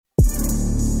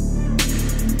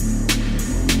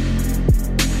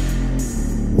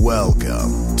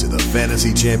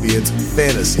Fantasy Champions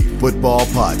Fantasy Football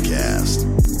Podcast.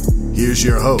 Here's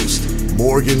your host,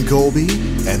 Morgan Colby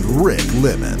and Rick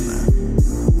Lemon.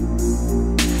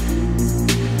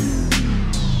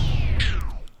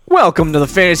 Welcome to the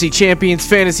Fantasy Champions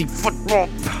Fantasy Football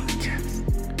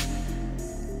Podcast.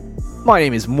 My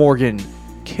name is Morgan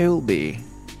Colby.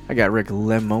 I got Rick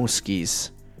Lemon right across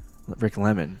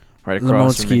from me.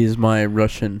 Lemonsky is my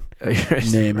Russian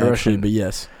name, actually, but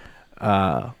yes.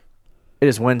 It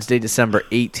is Wednesday, December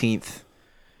 18th.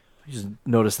 I just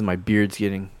noticed that my beard's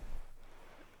getting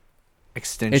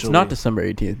extensionally... It's not December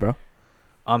 18th, bro.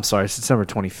 I'm sorry, it's December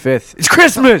 25th. It's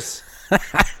Christmas!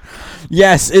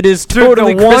 Yes, it is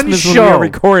totally the one Christmas show, when we are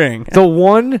recording. The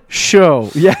one show.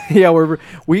 Yeah,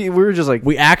 we were just like...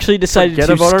 We actually decided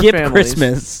to skip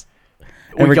Christmas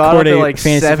and we got up record at a like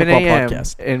fantasy 7 football a.m.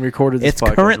 podcast. and recorded this podcast.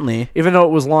 It's currently... Even though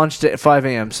it was launched at 5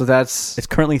 a.m., so that's... It's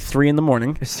currently 3 in the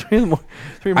morning. It's 3 in the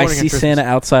morning. I see Santa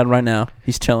outside right now.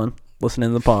 He's chilling,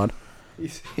 listening to the pod.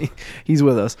 He's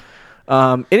with us.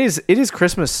 It is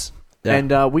Christmas, yeah.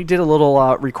 And we did a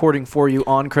little recording for you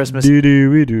on Christmas. We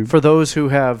do. For those who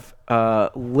have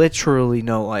literally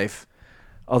no life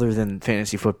other than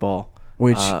fantasy football,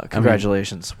 which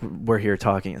congratulations. We're here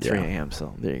talking at 3 a.m.,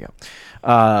 so there you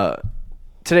go.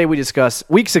 Today we discuss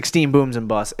Week 16 booms and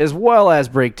busts, as well as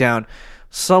break down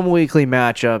some weekly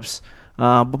matchups.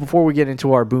 But before we get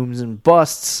into our booms and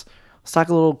busts, let's talk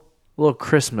a little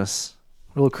Christmas.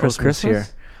 A little Christmas here.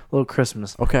 A little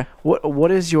Christmas. Okay.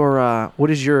 What is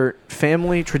your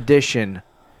family tradition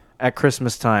at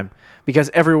Christmas time? Because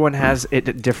everyone has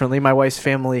it differently. My wife's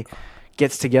family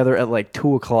gets together at like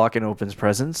 2:00 and opens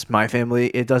presents. My family,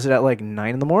 it does it at like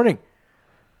 9 in the morning.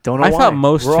 Don't know why. I thought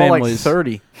most We're families... all like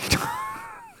 30.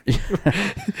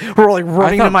 We're like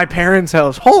running to my parents'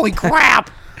 house. Holy crap!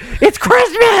 It's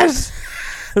Christmas!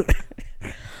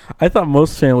 I thought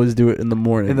most families do it in the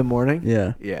morning. In the morning?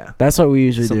 Yeah. Yeah. That's what we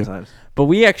usually do. Sometimes. But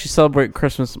we actually celebrate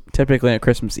Christmas typically at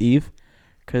Christmas Eve.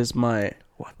 Because not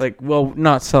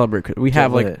celebrate. We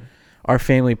have our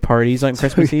family parties on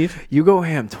Christmas Eve. You go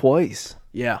ham twice.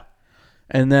 Yeah.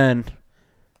 And then,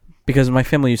 because my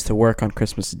family used to work on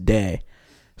Christmas Day,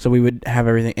 so we would have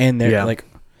everything, and they're like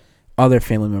other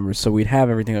family members, so we'd have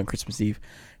everything on Christmas Eve.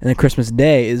 And then Christmas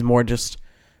Day is more just,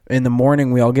 in the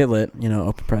morning we all get lit,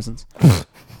 open presents.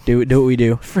 do what we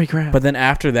do. Free crap. But then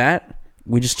after that,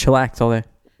 we just chillax all day.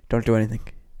 Don't do anything.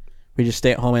 We just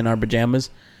stay at home in our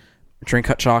pajamas, drink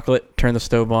hot chocolate, turn the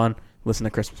stove on, listen to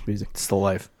Christmas music. It's the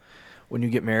life. When you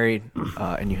get married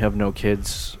and you have no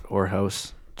kids or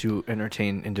house to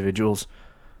entertain individuals,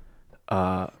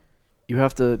 you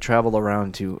have to travel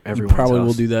around to everyone's house. You probably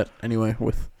will do that anyway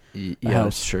with yeah,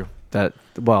 house. That's true.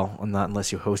 Not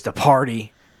unless you host a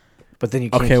party. But then you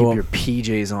can't keep your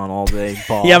PJs on all day,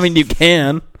 boss. Yeah, I mean, you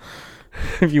can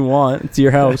if you want. It's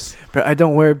your house. But I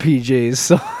don't wear PJs,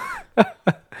 so...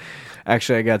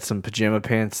 Actually, I got some pajama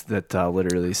pants that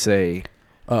literally say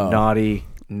naughty,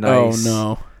 nice. Oh,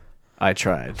 no. I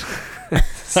tried.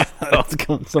 Let's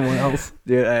go with someone else.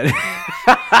 Dude,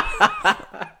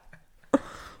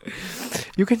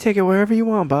 you can take it wherever you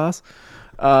want, boss.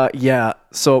 Yeah,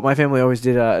 so my family always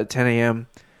did 10 a.m.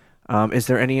 Is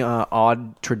there any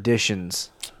odd traditions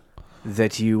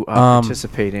that you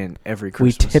participate in every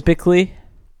Christmas? We typically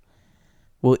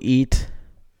will eat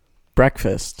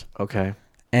breakfast. Okay.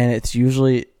 And it's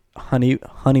usually honey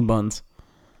buns.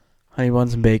 Honey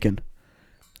buns and bacon.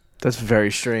 That's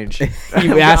very strange.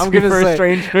 You asked me for a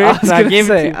strange food.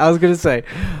 I was gonna say,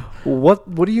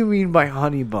 what do you mean by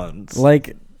honey buns?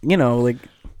 Like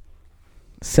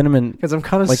cinnamon. Because I'm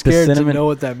kind of scared to know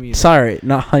what that means. Sorry,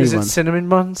 not honey buns. Is it cinnamon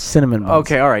buns? Cinnamon buns.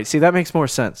 Okay, all right. See, that makes more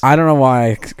sense. I don't know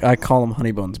why I call them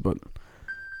honey buns, but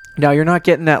now you're not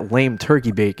getting that lame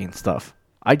turkey bacon stuff.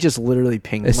 I just literally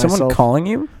pinged myself. Is someone calling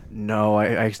you? No,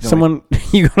 I someone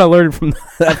you got alerted from the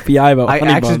FBI about honey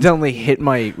buns. I accidentally hit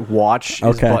my watch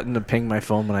button to ping my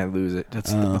phone when I lose it.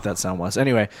 That's what that sound was.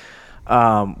 Anyway,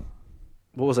 what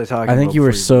was I talking about? I think you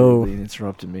were so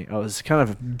interrupted me. I was kind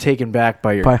of taken back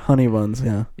by honey buns,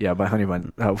 yeah. Yeah, by honey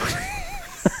bun.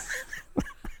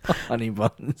 Honey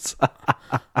buns.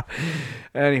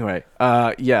 Anyway,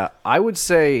 yeah, I would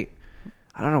say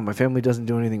I don't know, my family doesn't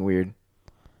do anything weird.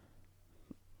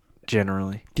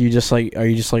 Generally. Are you just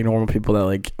like normal people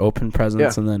that open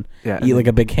presents and then eat like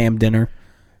a big ham dinner?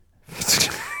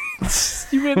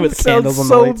 You made it sound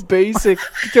so basic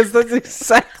because that's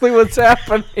exactly what's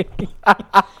happening.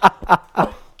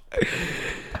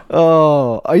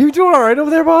 Oh, are you doing all right over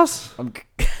there, boss?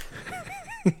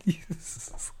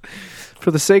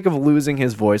 For the sake of losing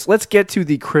his voice, let's get to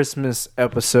the Christmas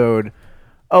episode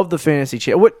of the Fantasy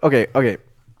Chat. Okay.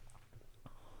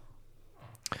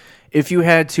 If you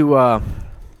had to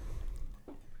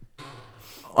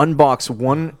unbox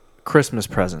one Christmas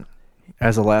present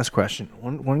as a last question,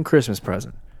 one Christmas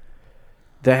present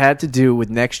that had to do with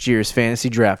next year's fantasy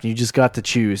draft, and you just got to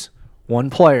choose one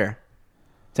player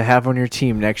to have on your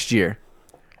team next year,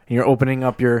 and you're opening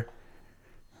up your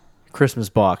Christmas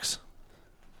box,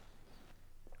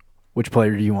 which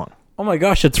player do you want? Oh my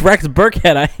gosh, it's Rex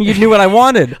Burkhead. You knew what I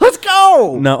wanted. Let's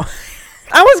go! No.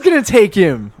 I was going to take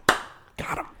him.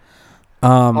 Got him.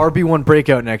 RB1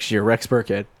 breakout next year, Rex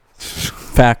Burkhead.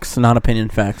 Facts, not opinion.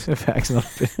 Facts. Facts, not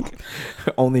opinion.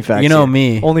 Only facts. You know here.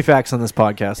 me. Only facts on this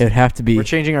podcast. It'd have to be We're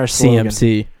changing our slogan.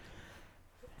 CMC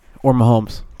or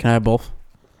Mahomes. Can I have both?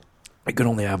 I could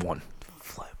only have one.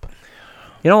 Flip.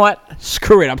 You know what?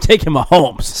 Screw it. I'm taking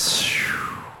Mahomes.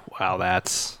 Wow,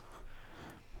 that's...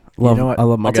 Love, you know what? I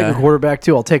love my I'll guy. take a quarterback,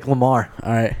 too. I'll take Lamar.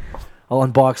 All right. I'll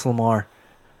unbox Lamar.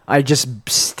 I just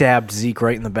stabbed Zeke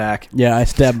right in the back. Yeah, I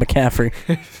stabbed McCaffrey.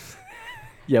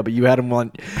 Yeah, but you had him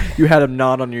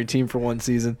not on your team for one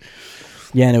season.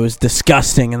 Yeah, and it was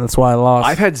disgusting, and that's why I lost.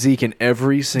 I've had Zeke in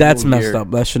every single That's year. messed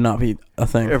up. That should not be a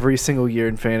thing. Every single year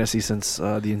in fantasy since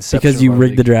the inception. Because you of our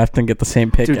rigged the league. draft and get the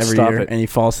same pick Dude, every stop year, it. and he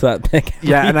falls to that pick.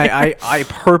 Yeah, and I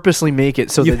purposely make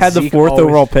it so you that had the Zeke fourth always,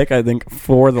 overall pick, I think,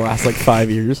 for the last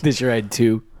 5 years. This year I had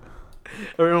 2.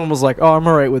 Everyone was like, "Oh, I'm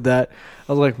all right with that."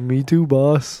 I was like, "Me too,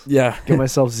 boss." Yeah. Get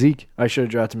myself Zeke. I should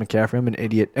have drafted McCaffrey. I'm an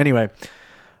idiot. Anyway,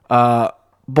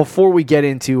 before we get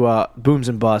into booms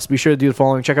and busts, be sure to do the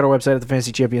following. Check out our website at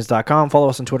thefantasychampions.com. Follow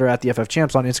us on Twitter at the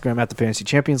FFChamps, on Instagram at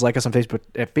thefantasychampions. Like us on Facebook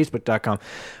at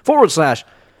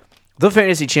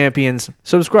facebook.com/thefantasychampions.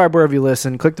 Subscribe wherever you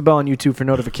listen. Click the bell on YouTube for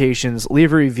notifications.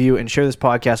 Leave a review and share this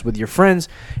podcast with your friends.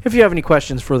 If you have any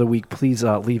questions for the week, please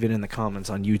leave it in the comments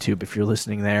on YouTube if you're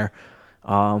listening there.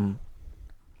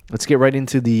 Let's get right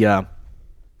into the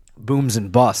booms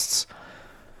and busts.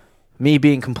 Me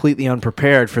being completely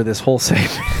unprepared for this whole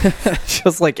segment,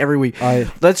 just like every week.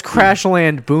 Let's crash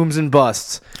land booms and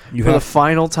busts for the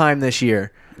final time this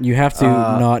year. You have to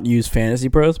not use Fantasy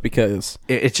Pros because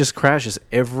It just crashes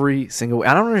every single.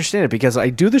 I don't understand it because I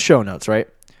do the show notes right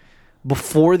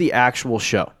before the actual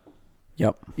show.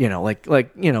 Yep. You know, like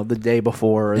the day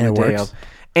before or And the it day works. of,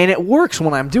 and it works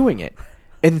when I'm doing it.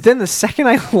 And then the second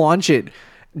I launch it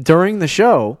during the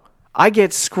show, I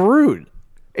get screwed.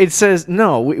 It says,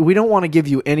 no, we don't want to give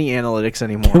you any analytics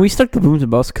anymore. Can we start the booms and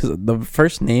busts? Because the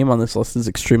first name on this list is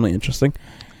extremely interesting.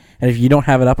 And if you don't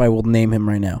have it up, I will name him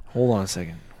right now. Hold on a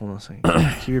second.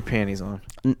 Keep your panties on.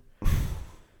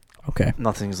 Okay.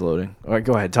 Nothing's loading. All right,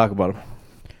 go ahead. Talk about him.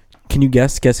 Can you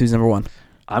guess? Guess who's number one?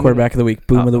 Quarterback of the week.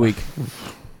 Boom of the week.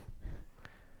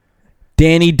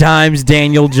 Danny Dimes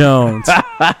Daniel Jones.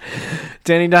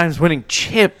 Danny Dimes winning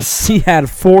chips. He had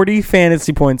 40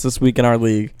 fantasy points this week in our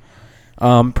league.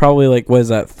 Probably what is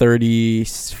that,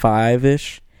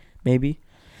 35-ish, maybe?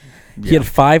 Yeah. He had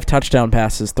 5 touchdown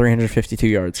passes, 352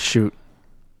 yards. Shoot.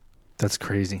 That's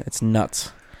crazy. That's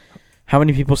nuts. How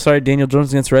many people started Daniel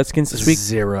Jones against Redskins this week?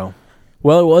 0.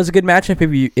 Well, it was a good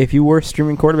matchup if you were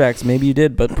streaming quarterbacks. Maybe you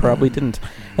did, but probably didn't.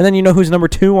 And then you know who's number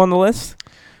 2 on the list?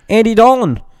 Andy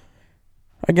Dalton.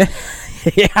 Again,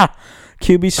 yeah.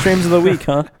 QB streams of the week,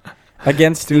 huh?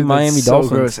 Against the Miami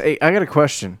Dolphins. Gross. Hey, I got a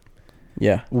question.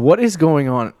 Yeah. What is going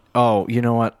on? Oh, you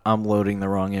know what? I'm loading the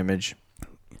wrong image.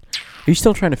 Are you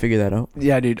still trying to figure that out?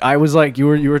 Yeah, dude. I was like, you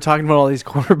were talking about all these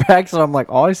quarterbacks, and I'm like,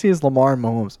 all I see is Lamar and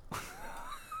Mahomes.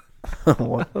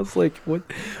 I was like, what?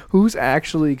 Who's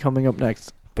actually coming up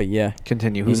next? But yeah.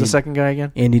 Continue. Who's the second guy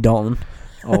again? Andy Dalton.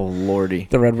 Oh, lordy.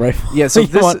 The Red Rifle. Yeah, so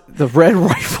the Red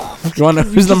Rifle. You want to know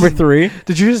who's number 3?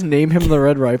 Did you just name him the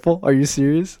Red Rifle? Are you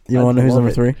serious? You want to know who's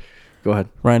number 3? Go ahead.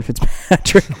 Ryan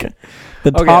Fitzpatrick.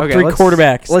 The top 3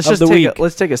 quarterbacks of the week.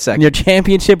 Let's take a second. In your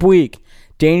championship week.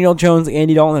 Daniel Jones,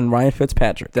 Andy Dalton, and Ryan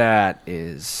Fitzpatrick. That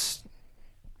is...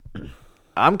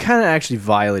 I'm kind of actually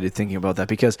violated thinking about that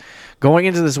because going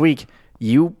into this week,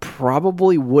 you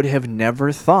probably would have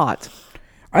never thought...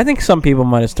 I think some people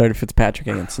might have started Fitzpatrick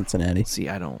against Cincinnati. See,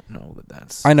 I don't know that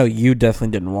that's... I know you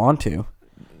definitely didn't want to.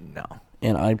 No.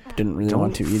 And I didn't really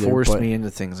want to either. Don't force me into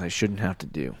things I shouldn't have to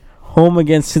do. Home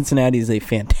against Cincinnati is a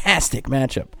fantastic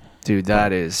matchup. Dude,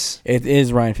 that is... It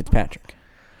is Ryan Fitzpatrick.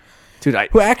 Dude,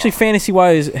 who actually,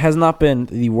 fantasy-wise, has not been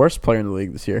the worst player in the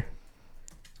league this year.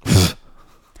 I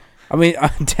mean,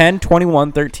 10,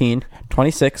 21, 13,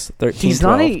 26, 13,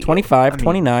 12, 25,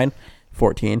 29,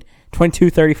 14, 22,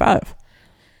 35.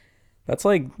 That's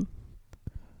like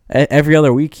every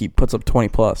other week he puts up 20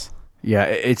 plus. Yeah,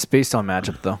 it's based on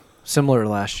matchup though. Similar to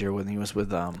last year when he was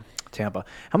with Tampa.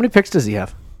 How many picks does he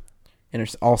have?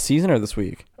 All season or this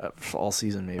week? All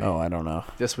season maybe. Oh, I don't know.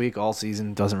 This week, all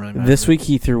season, doesn't really matter. This week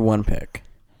he threw 1 pick.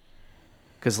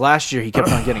 Because last year he kept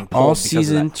on getting pulled all because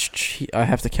of season. that. I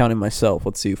have to count it myself.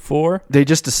 Let's see, 4. They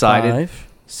just decided. 5,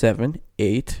 7,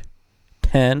 8,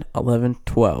 10, 11,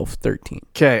 12, 13.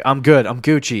 Okay, I'm good. I'm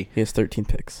Gucci. He has 13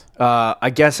 picks. I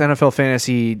guess NFL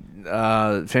Fantasy,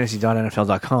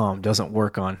 fantasy.nfl.com doesn't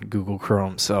work on Google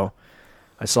Chrome, so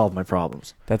I solved my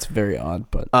problems. That's very odd,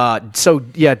 but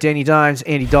Danny Dimes,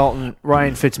 Andy Dalton,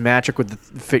 Ryan Fitzmagic with the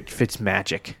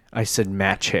Fitzmagic. I said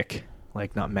Magic,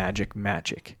 like not magic,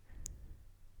 magic.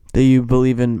 do you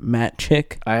believe in Matt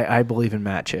Chick? I believe in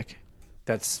Magic.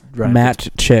 That's Ryan Matt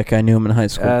Chick. I knew him in high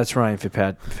school. That's Ryan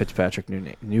Fitzpatrick.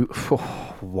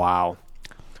 Wow.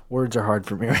 Words are hard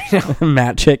for me right now.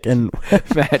 Matt Chick and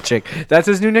Magic. That's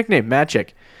his new nickname,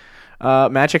 Magic.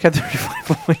 Magic had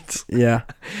 35 points. Yeah.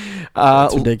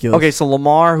 That's ridiculous. Okay, so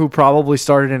Lamar, who probably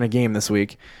started in a game this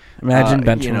week. Imagine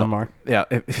benching Lamar. Yeah.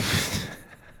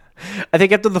 I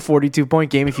think after the 42-point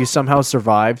game, if you somehow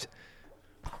survived.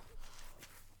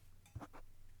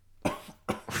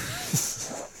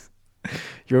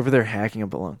 You're over there hacking a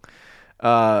balloon.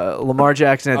 Lamar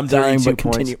Jackson had 32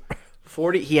 points.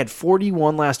 40. He had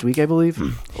 41 last week, I believe.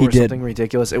 He did. Something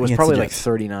ridiculous. It was probably like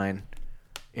 39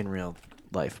 in real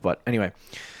life. But anyway,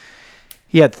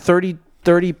 he had 30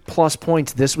 plus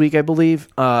points this week, I believe.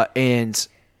 And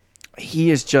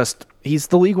he is just, he's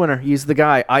the league winner. He's the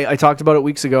guy. I talked about it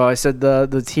weeks ago. I said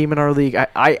the team in our league.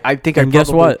 I think and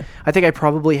guess what? I think I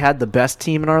probably had the best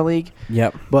team in our league.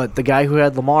 Yep. But the guy who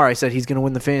had Lamar, I said he's going to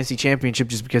win the fantasy championship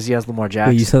just because he has Lamar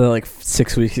Jackson. Yeah, you said that like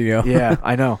 6 weeks ago. Yeah,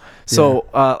 I know.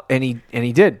 So and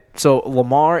he did. So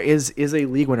Lamar is a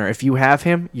league winner. If you have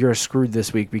him, you're screwed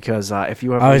this week because if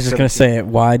you have, I was just going to say it.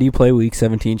 Why do you play Week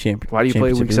 17 champion? Why do you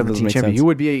play Week 17 champion? You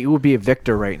would be a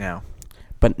victor right now.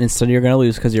 But instead, you're going to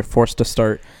lose because you're forced to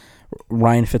start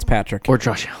Ryan Fitzpatrick or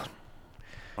Josh Allen.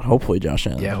 Hopefully, Josh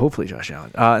Allen. Yeah, hopefully Josh Allen.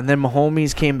 And then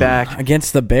Mahomes came back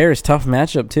against the Bears. Tough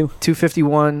matchup too.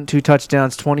 251, 2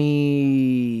 touchdowns,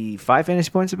 25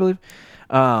 fantasy points, I believe.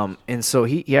 And so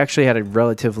he actually had a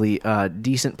relatively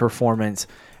decent performance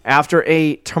after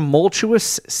a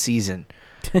tumultuous season.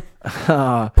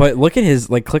 But look at his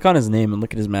click on his name and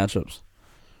look at his matchups.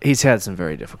 He's had some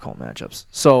very difficult matchups.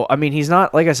 So I mean, he's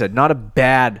not, like I said, not a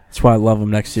bad. That's why I love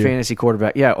him next year. Fantasy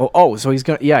quarterback. Yeah. So he's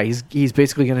gonna. Yeah. He's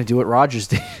basically gonna do what Rodgers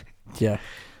did. Yeah.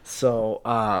 So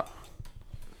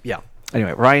yeah.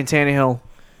 Anyway, Ryan Tannehill,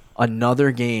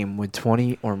 another game with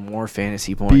 20 or more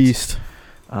fantasy points. Beast.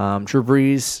 Drew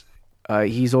Brees,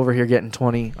 he's over here getting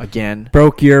 20 again.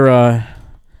 Broke your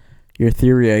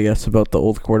theory, I guess, about the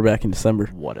old quarterback in December.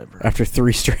 Whatever. After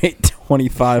 3 straight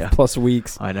 25 plus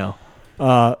weeks. I know.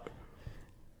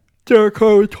 Derek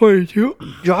Carr with 22.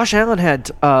 Josh Allen had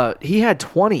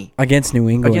 20 against New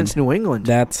England.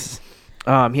 That's he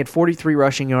had 43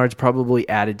 rushing yards, probably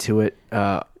added to it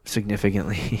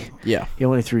significantly. Yeah. He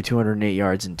only threw 208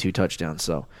 yards and 2 touchdowns,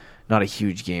 so not a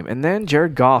huge game. And then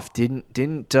Jared Goff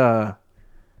didn't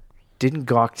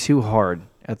gawk too hard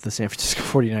at the San Francisco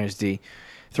 49ers D,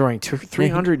 throwing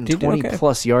 320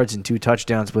 plus yards and 2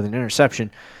 touchdowns with an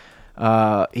interception.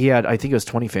 He had, I think it was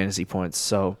 20 fantasy points,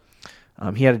 so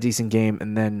he had a decent game,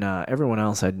 and then everyone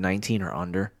else had 19 or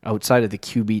under. Outside of the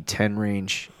QB 10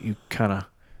 range, you kind of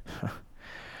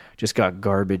just got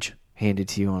garbage handed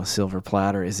to you on a silver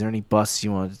platter. Is there any busts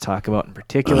you wanted to talk about in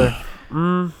particular?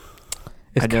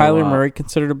 Is Kyler Murray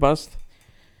considered a bust?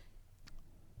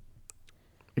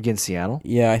 Against Seattle?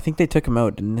 Yeah, I think they took him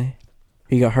out, didn't they?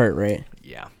 He got hurt, right?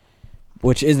 Yeah.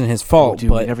 Which isn't his fault. Dude,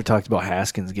 but we never talked about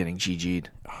Haskins getting GG'd.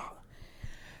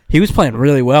 He was playing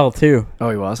really well, too. Oh,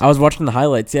 he was? I was watching the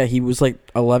highlights. Yeah, he was like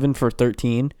 11 for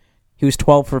 13. He was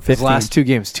 12 for 15. His last 2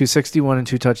 games, 261 and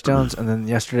 2 touchdowns, and then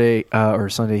yesterday or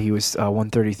Sunday he was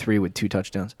 133 with 2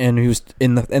 touchdowns. And he was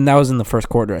and that was in the first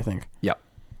quarter, I think. Yeah.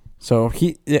 So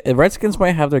the Redskins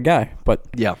might have their guy, but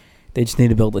yeah, they just need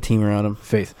to build a team around him.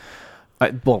 Faith.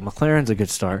 Well, McLaren's a good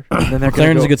start. And then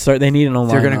McLaren's a good start. They need an O-line.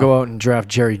 They're going to go out and draft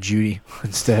Jerry Jeudy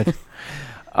instead.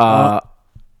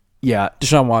 Yeah.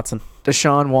 Deshaun Watson.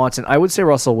 I would say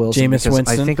Russell Wilson. Jameis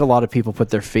Winston. I think a lot of people put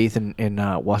their faith in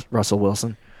Russell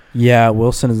Wilson. Yeah,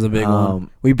 Wilson is a big one.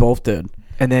 We both did.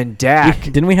 And then Dak.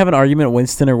 Didn't we have an argument,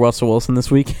 Winston or Russell Wilson, this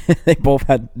week? They both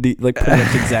had pretty much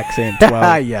the exact same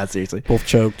 12. Yeah, seriously. Both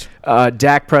choked.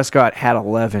 Dak Prescott had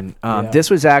 11.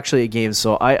 This was actually a game,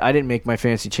 so I didn't make my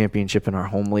fantasy championship in our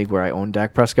home league where I owned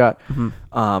Dak Prescott.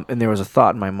 Mm-hmm. And there was a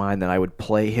thought in my mind that I would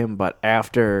play him, but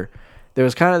after there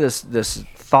was kind of this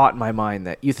thought in my mind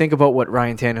that you think about what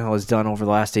Ryan Tannehill has done over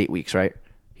the last 8 weeks, right?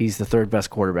 He's the 3rd best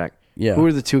quarterback. Yeah. Who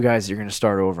are the 2 guys you're going to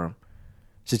start over him?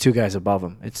 It's the 2 guys above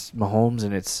him. It's Mahomes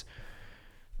and it's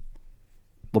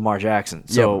Lamar Jackson.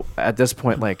 So at this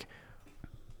point,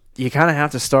 you kind of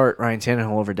have to start Ryan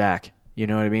Tannehill over Dak. You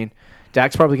know what I mean?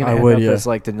 Dak's probably going to end up as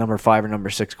like the number 5 or number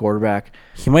 6 quarterback.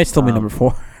 He might still be number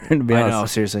 4, to be honest. I know,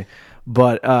 seriously.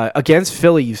 But against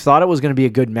Philly, you thought it was going to be a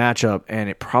good matchup, and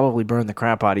it probably burned the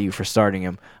crap out of you for starting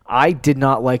him. I did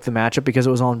not like the matchup because it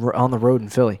was on the road in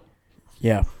Philly.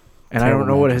 Yeah. And I don't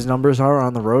know what his numbers are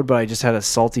on the road, but I just had a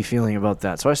salty feeling about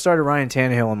that. So I started Ryan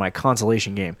Tannehill in my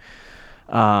consolation game.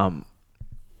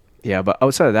 Yeah, but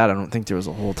outside of that, I don't think there was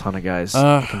a whole ton of guys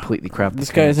completely crap.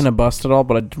 This guy isn't a bust at all,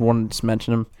 but I wanted to just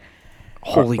mention him.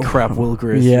 Holy crap, Will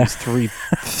Greer is 3.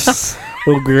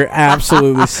 Will Greer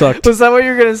absolutely sucked. Was that what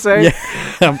you were going to say?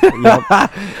 Yeah.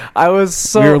 Yep. I was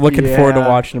so... We were looking forward to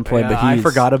watching him play, but I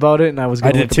forgot about it, and I was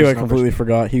going to I did too, I completely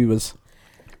forgot. He was...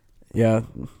 Yeah,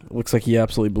 looks like he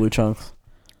absolutely blew chunks.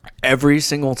 Every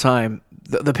single time.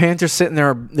 The Panthers sit in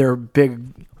their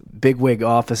big wig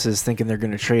offices thinking they're going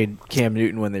to trade Cam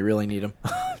Newton when they really need him.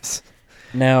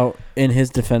 Now, in his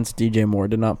defense, DJ Moore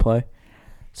did not play,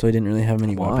 so he didn't really have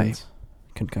many weapons.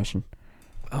 Concussion.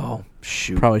 Oh,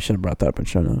 shoot. Probably should have brought that up in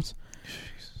show notes.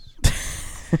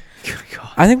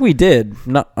 I think we did.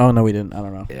 No, we didn't. I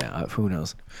don't know. Yeah, who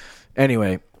knows?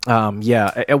 Anyway,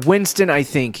 Winston, I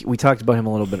think, we talked about him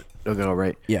a little bit ago,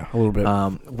 right? Yeah, a little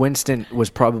bit. Winston was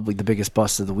probably the biggest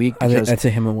bust of the week. I think that's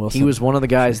him and Wilson. He was one of the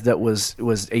guys that was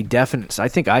a definite. I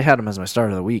think I had him as my start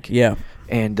of the week. Yeah.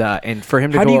 And for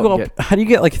him to how do you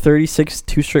get like 36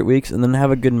 2 straight weeks and then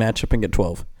have a good matchup and get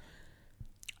 12?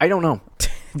 I don't know.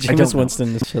 Jameis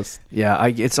Winston is just... Yeah,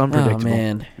 it's unpredictable. Oh,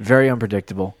 man. Very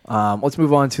unpredictable. Let's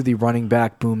move on to the running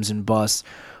back booms and busts.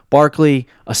 Barkley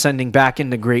ascending back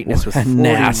into greatness with 41.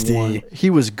 Nasty. He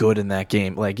was good in that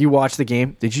game. Like, you watched the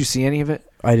game. Did you see any of it?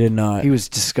 I did not. He was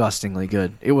disgustingly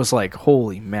good. It was like,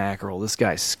 holy mackerel, this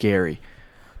guy's scary.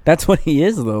 That's what he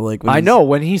is, though. Like I know.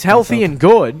 When he's healthy and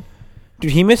good.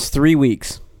 Dude, he missed 3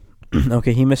 weeks.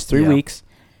 Okay, he missed 3 weeks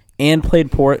and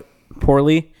played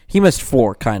poorly. He missed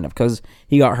 4, kind of, because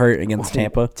he got hurt against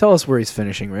Tampa. Tell us where he's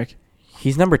finishing, Rick.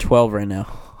 He's number 12 right now.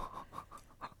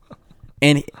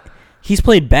 And he's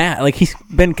played bad. Like, he's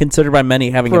been considered by many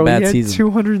having a bad season.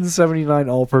 279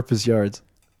 all-purpose yards.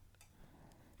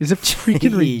 Is it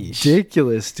freaking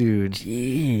ridiculous, dude?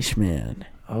 Jeez, man.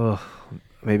 Oh,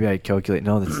 maybe I calculate.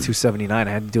 No, that's 279.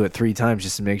 I had to do it 3 times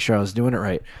just to make sure I was doing it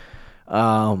right.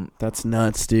 That's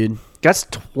nuts, dude. That's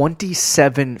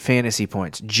 27 fantasy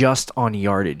points just on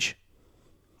yardage.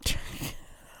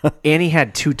 And he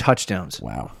had 2 touchdowns.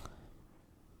 Wow.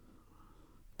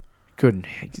 Couldn't.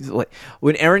 Like,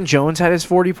 when Aaron Jones had his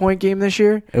 40-point game this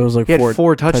year, it was like he had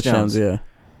 4 touchdowns. Yeah.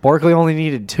 Barkley only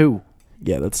needed 2.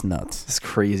 Yeah, that's nuts. It's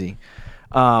crazy.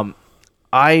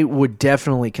 I would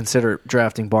definitely consider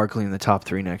drafting Barkley in the top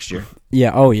 3 next year.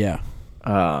 Yeah. Oh, yeah.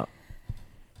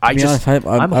 I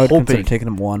would consider taking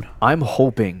him 1. I'm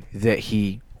hoping that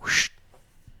he.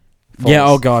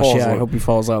 Falls I hope he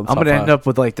falls out. I'm gonna end up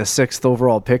with like the 6th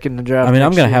overall pick in the draft. I mean,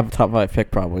 I'm gonna have a top 5 pick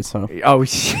probably. So. Oh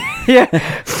yeah,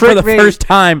 for the first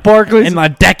time, Barkley in a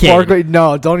decade. Barkley,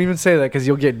 no, don't even say that because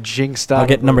you'll get jinxed out. I'll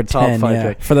get number 10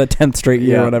 for the 10th straight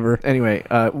year or whatever. Anyway,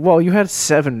 well, you had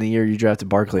 7 the year you drafted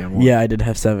Barkley. Yeah, I did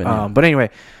have 7. But anyway.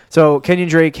 So Kenyon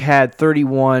Drake had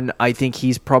 31. I think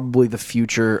he's probably the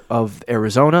future of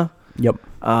Arizona. Yep.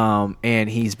 And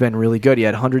he's been really good. He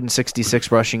had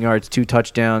 166 rushing yards, 2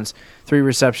 touchdowns, 3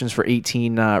 receptions for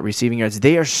 18 receiving yards.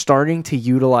 They are starting to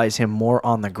utilize him more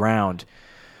on the ground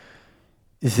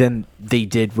than they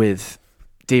did with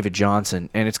David Johnson.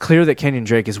 And it's clear that Kenyon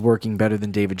Drake is working better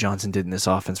than David Johnson did in this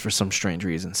offense for some strange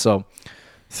reason. So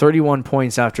 31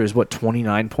 points after his,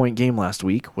 29-point game last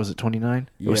week? Was it 29?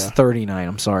 It was 39,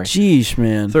 I'm sorry. Jeez,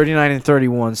 man. 39 and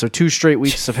 31, so 2 straight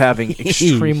weeks of having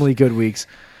extremely good weeks.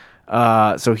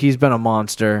 So he's been a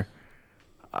monster.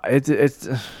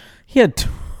 He had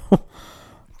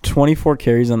 24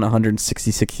 carries on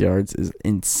 166 yards is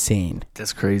insane.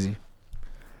 That's crazy.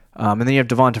 And then you have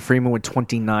Devonta Freeman with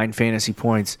 29 fantasy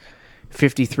points,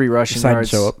 53 rushing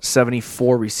yards,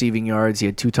 74 receiving yards. He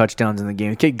had 2 touchdowns in the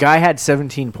game. Okay, guy had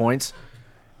 17 points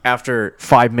after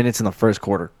 5 minutes in the first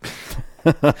quarter.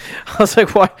 I was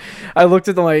like, "Why?" I looked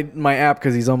at my app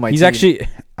because he's on my. He's actually,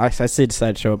 I say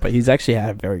decided to show it, but he's actually had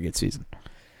a very good season.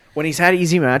 When he's had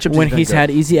easy matchups, when he's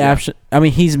had easy action, I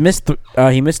mean, he missed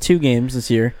 2 games this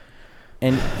year,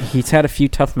 and he's had a few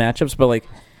tough matchups. But like,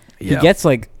 he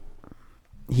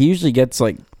usually gets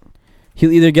like,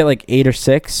 he'll either get like 8 or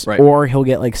 6, right, or he'll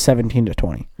get like 17 to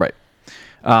 20. Right.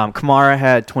 Kamara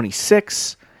had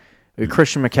 26.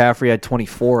 Christian McCaffrey had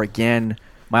 24 again.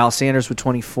 Miles Sanders with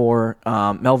 24.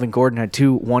 Melvin Gordon had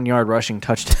 2 1-yard rushing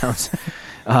touchdowns.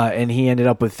 And he ended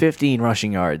up with 15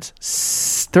 rushing yards,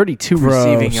 32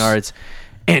 receiving yards,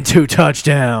 and 2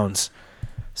 touchdowns.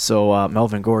 So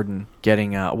Melvin Gordon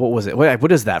getting what was it?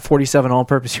 What is that? 47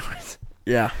 all-purpose yards.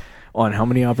 Yeah. On how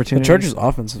many opportunities? The Chargers'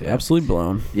 offense is absolutely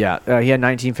blown. Yeah, he had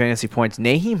 19 fantasy points.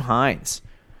 Naheem Hines,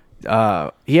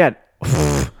 he had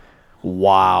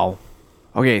wow.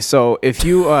 Okay, so if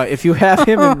you have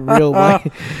him in real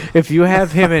life, if you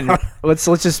have him in let's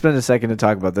just spend a second to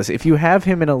talk about this. If you have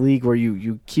him in a league where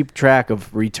you keep track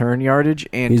of return yardage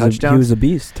and touchdowns, he was a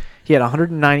beast. He had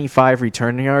 195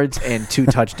 return yards and 2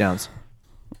 touchdowns.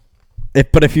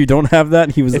 But if you don't have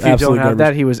that, he was absolutely If you don't have garbage.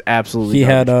 that, he was absolutely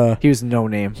garbage. He was no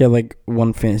name. He had like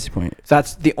 1 fantasy point.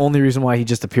 That's the only reason why he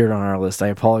just appeared on our list. I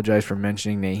apologize for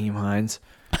mentioning Naheem Hines.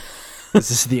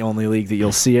 This is the only league that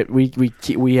you'll see it.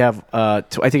 We have I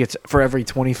think it's for every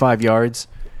 25 yards,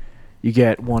 you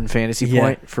get 1 fantasy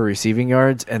point for receiving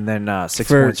yards, and then 6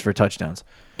 points for touchdowns.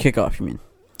 Kickoff, you mean?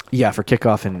 Yeah, for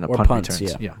kickoff and punt punts,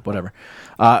 returns. Yeah, whatever.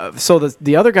 So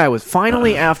the other guy was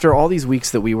finally, after all these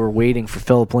weeks that we were waiting for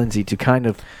Phillip Lindsay to kind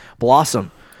of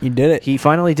blossom. He did it. He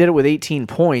finally did it with 18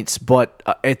 points, but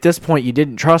at this point, you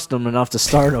didn't trust him enough to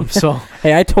start him. So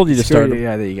hey, I told you to start him.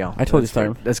 Yeah, there you go. I told you to start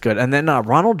him. That's good. And then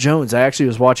Ronald Jones, I actually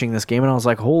was watching this game, and I was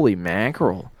like, holy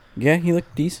mackerel. Yeah, he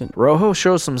looked decent. Rojo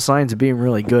shows some signs of being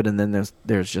really good, and then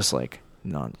there's just like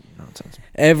nonsense.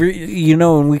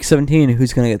 In week 17,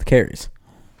 who's going to get the carries?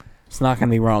 It's not going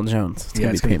to be Ronald Jones. It's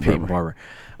going to be Peyton Barber.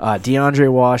 DeAndre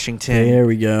Washington. There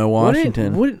we go,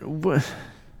 Washington. What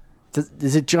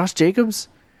is it Josh Jacobs?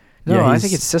 No, yeah, I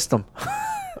think it's System.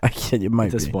 I can't. It might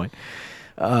at this be. point.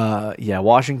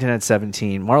 Washington had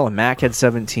 17. Marlon Mack had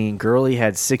 17. Gurley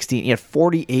had 16. He had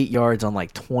 48 yards on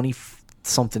like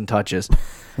 20-something touches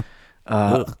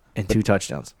and 2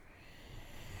 touchdowns.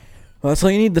 Well, that's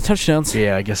all you need, the touchdowns.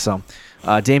 Yeah, I guess so.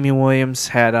 Damian Williams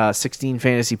had 16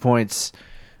 fantasy points,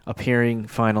 appearing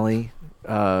finally.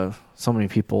 So many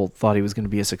people thought he was going to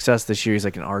be a success this year. He's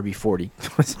like an RB40.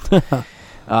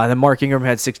 Then Mark Ingram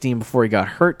had 16 before he got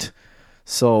hurt.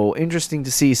 So interesting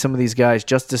to see some of these guys.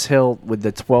 Justice Hill with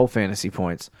the 12 fantasy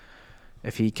points.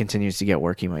 If he continues to get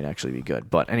work, he might actually be good.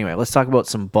 But anyway, let's talk about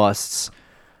some busts.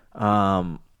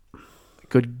 Good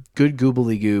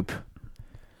goobly goop.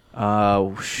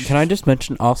 Can I just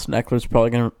mention Austin Eckler's probably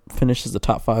going to finish as the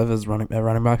top 5 as running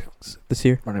backs this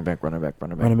year? Running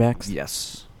backs?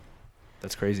 Yes.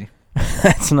 That's crazy.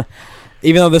 That's not,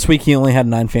 even though this week he only had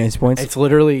 9 fantasy points. It's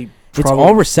literally... It's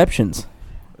all receptions.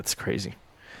 That's crazy.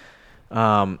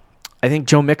 I think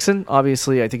Joe Mixon,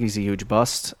 obviously, I think he's a huge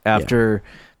bust. After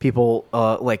people,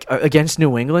 against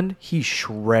New England, he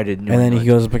shredded New England. And then he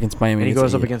goes up against Miami. And he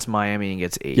goes up against Miami and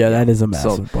gets 8. Yeah, that is a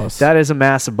massive bust. That is a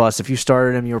massive bust. If you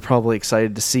started him, you were probably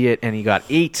excited to see it, and he got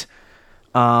 8.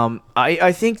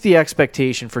 I think the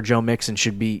expectation for Joe Mixon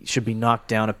should be knocked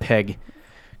down a peg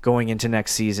going into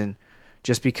next season,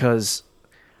 just because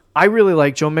I really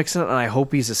like Joe Mixon, and I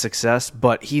hope he's a success,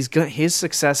 but his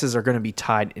successes are going to be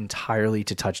tied entirely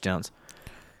to touchdowns.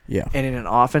 Yeah. And in an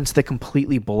offense that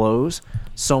completely blows,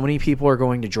 so many people are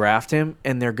going to draft him,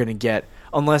 and they're going to get,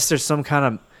 unless there's some kind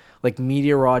of like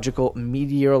meteorological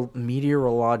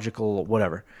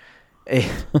whatever, a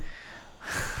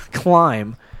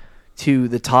climb to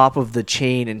the top of the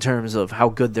chain in terms of how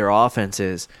good their offense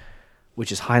is,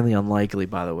 which is highly unlikely,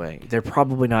 by the way. They're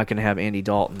probably not going to have Andy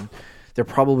Dalton. They're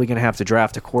probably going to have to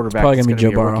draft a quarterback. Probably going to be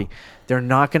Joe Burrow. Rookie. They're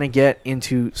not going to get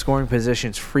into scoring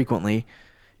positions frequently,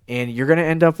 and you're going to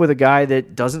end up with a guy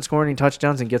that doesn't score any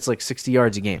touchdowns and gets like 60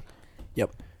 yards a game.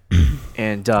 Yep.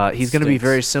 And he's going to be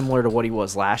very similar to what he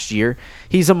was last year.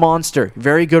 He's a monster,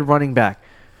 very good running back.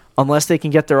 Unless they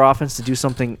can get their offense to do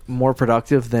something more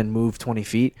productive than move 20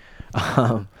 feet,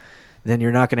 then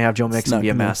you're not going to have Joe Mixon be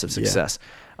a massive success.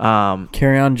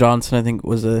 Kerryon Johnson, I think,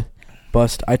 was a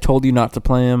bust. I told you not to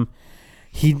play him.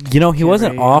 He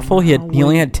wasn't awful. He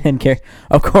only had 10 carries.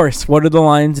 Of course, what do the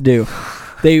Lions do?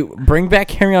 They bring back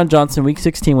Kerryon Johnson week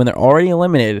 16 when they're already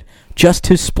eliminated, just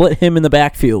to split him in the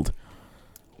backfield.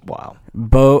 Wow.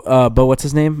 Bo, what's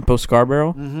his name? Bo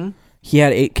Scarborough. Mm-hmm. He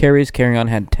had 8 carries. Kerryon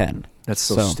had 10. That's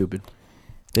so stupid.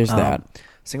 There's that.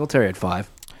 Singletary had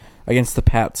 5. Against the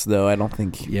Pats, though, I don't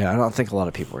think. Yeah, I don't think a lot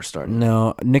of people are starting.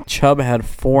 No, Nick Chubb had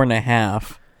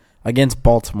 4.5 against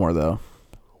Baltimore, though.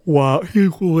 Wow, he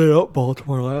lit up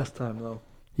Baltimore last time, though.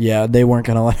 Yeah, they weren't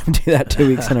going to let him do that 2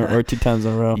 weeks in a row or 2 times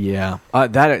in a row. Yeah,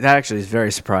 that actually is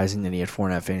very surprising that he had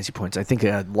 4.5 fantasy points. I think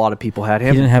a lot of people had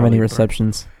him. He didn't have any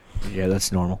receptions. Yeah,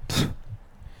 that's normal.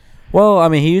 Well, I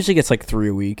mean, he usually gets like 3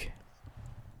 a week.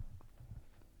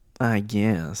 I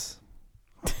guess.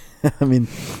 I mean,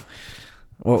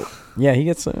 well, yeah, he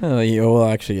gets. 3,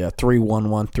 1,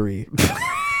 1, 3.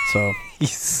 So,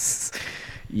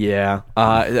 yeah,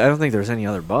 I don't think there's any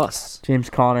other busts. James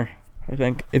Conner, I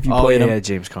think, if you played him. Yeah,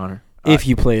 James Conner. If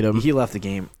you played him. He left the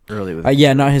game early with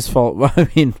yeah, not his fault. I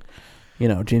mean,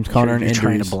 James Conner and injuries.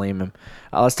 Trying to blame him.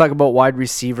 Let's talk about wide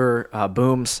receiver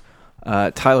booms.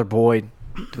 Tyler Boyd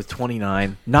with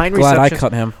 29. 9 Glad receptions. I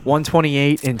cut him.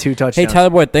 128 and 2 touchdowns. Hey, Tyler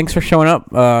Boyd, thanks for showing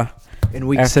up. In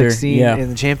week after, 16 in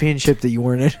the championship that you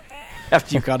weren't in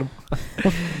after you cut him.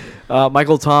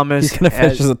 Michael Thomas. He's going to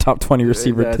finish as a top 20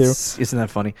 receiver, too. Isn't that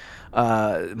funny?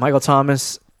 Michael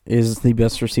Thomas is the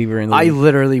best receiver in the league. I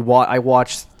literally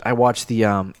watched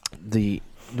the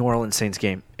New Orleans Saints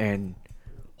game, and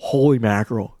holy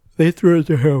mackerel. They threw it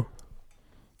to him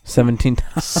 17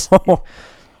 times.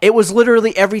 It was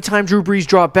literally every time Drew Brees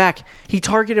dropped back, he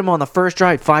targeted him on the first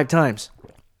drive 5 times.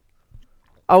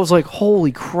 I was like,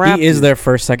 holy crap. He is their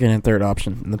first, second, and third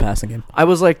option in the passing game. I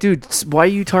was like, dude, why are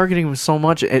you targeting him so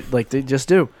much? They just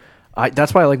do.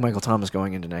 That's why I like Michael Thomas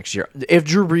going into next year. If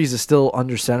Drew Brees is still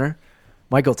under center,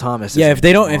 Michael Thomas is if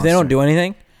they don't do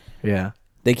anything, they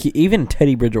even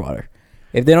Teddy Bridgewater.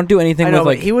 If they don't do anything, I know,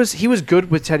 but he was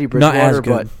good with Teddy Bridgewater,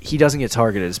 but he doesn't get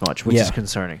targeted as much, which is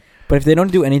concerning. But if they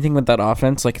don't do anything with that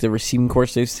offense, like the receiving core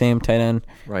stays the same, tight end,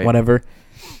 whatever,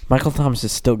 Michael Thomas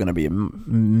is still going to be a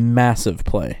massive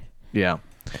play. Yeah.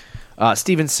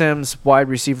 Steven Sims, wide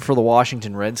receiver for the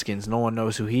Washington Redskins. No one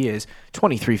knows who he is.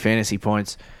 23 fantasy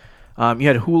points. You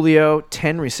had Julio,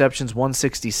 10 receptions,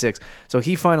 166. So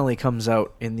he finally comes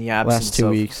out in the absence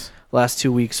last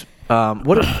 2 weeks.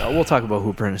 We'll talk about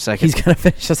Hooper in a second. He's going to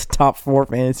finish as a top 4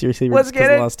 fantasy receiver Let's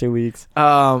get it. The last 2 weeks.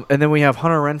 And then we have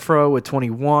Hunter Renfrow with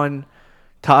 21.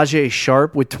 Tajay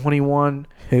Sharp with 21.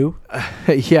 Who?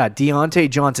 Deontay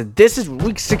Johnson. This is what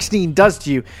Week 16 does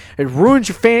to you. It ruins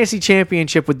your fantasy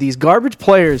championship with these garbage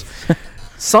players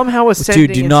somehow ascending.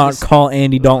 Dude, do not call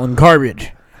Andy Dalton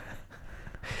garbage.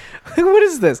 What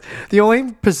is this? The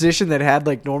only position that had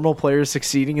like normal players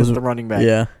succeeding is the running back.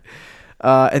 Yeah.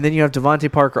 And then you have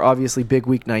Devontae Parker, obviously big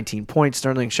week, 19 points.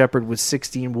 Sterling Shepard with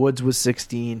 16. Woods with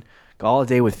 16.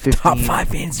 Galladay with 15. Top 5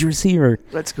 fantasy receiver.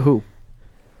 Let's go.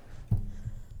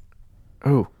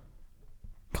 Who?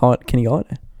 Call it. Can you call it?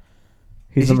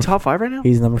 Is he top 5 right now?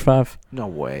 He's number 5. No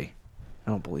way. I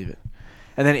don't believe it.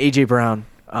 And then A.J. Brown.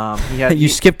 You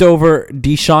skipped over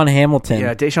Deshaun Hamilton.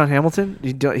 Yeah, Deshaun Hamilton.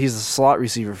 He's a slot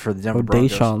receiver for the Denver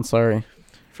Broncos. Deshaun, sorry.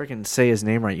 Freaking say his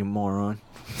name right, you moron.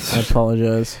 I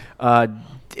apologize.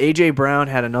 A.J. Brown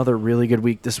had another really good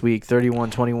week this week,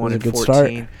 31, 21, and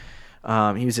 14.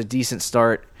 He was a decent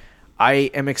start. I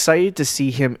am excited to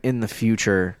see him in the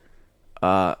future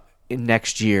in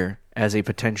next year as a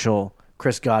potential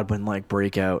Chris Godwin-like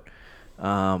breakout.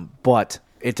 But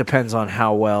it depends on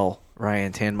how well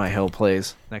Ryan Tannehill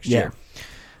plays next year.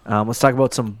 Let's talk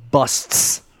about some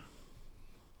busts.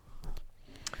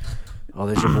 Oh,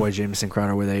 there's your boy Jameson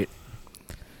Crowder with 8.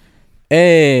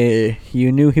 Hey,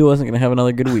 you knew he wasn't going to have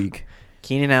another good week.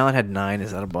 Keenan Allen had 9.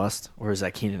 Is that a bust? Or is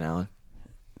that Keenan Allen?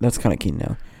 That's kind of Keenan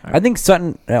Allen. Right. I think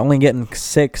Sutton only getting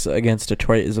 6 against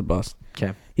Detroit is a bust.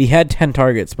 Okay. He had 10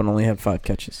 targets, but only had 5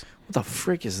 catches. What the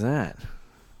frick is that?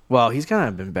 Well, he's kind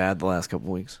of been bad the last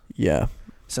couple weeks. Yeah.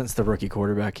 Since the rookie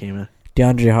quarterback came in.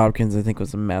 DeAndre Hopkins, I think,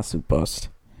 was a massive bust.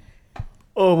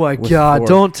 Oh, my God. 4.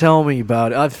 Don't tell me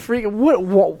about it.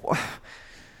 What?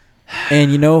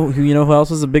 And you know who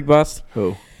else was a big bust?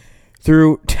 Who?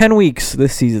 Through 10 weeks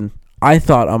this season, I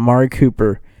thought Amari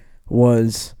Cooper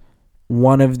was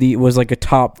like a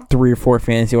top 3 or 4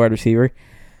 fantasy wide receiver.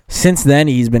 Since then,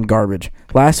 he's been garbage.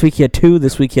 Last week he had 2.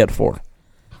 This week he had 4.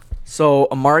 So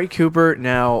Amari Cooper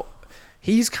now,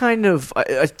 he's kind of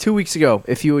 2 weeks ago.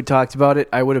 If you had talked about it,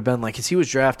 I would have been like, because he was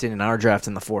drafted in our draft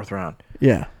in the 4th round.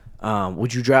 Yeah.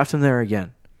 Would you draft him there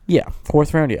again? Yeah,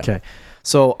 4th round. Yeah. Okay.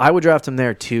 So I would draft him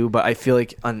there too, but I feel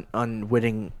like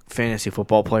unwitting fantasy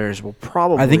football players will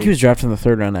probably. I think he was drafted in the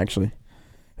 3rd round. Actually,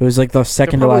 it was like the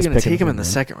second to last pick. They're probably going to take him in the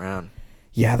 2nd round.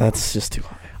 Yeah, that's just too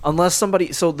high. Unless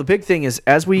somebody. So the big thing is,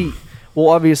 we'll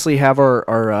obviously have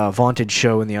our vaunted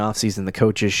show in the offseason, the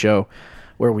coaches show,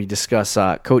 where we discuss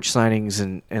coach signings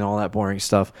and all that boring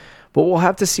stuff. But we'll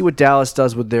have to see what Dallas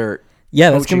does with their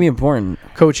that's going to be important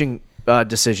coaching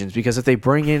decisions, because if they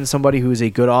bring in somebody who's a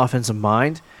good offensive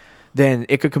mind, then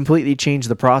it could completely change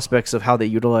the prospects of how they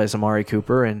utilize Amari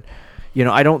Cooper. And,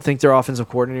 I don't think their offensive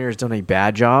coordinator has done a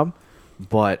bad job,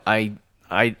 but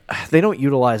they don't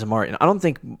utilize Amari. I don't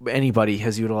think anybody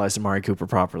has utilized Amari Cooper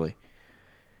properly.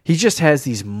 He just has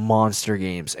these monster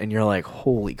games, and you're like,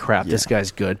 holy crap, this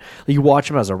guy's good. You watch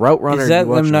him as a route runner. Is that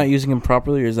them not using him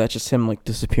properly, or is that just him like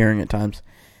disappearing at times?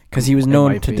 Because he was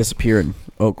known to disappear in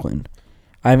Oakland.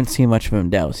 I haven't seen much of him in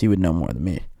Dallas. He would know more than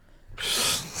me.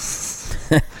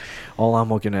 All I'm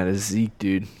looking at is Zeke,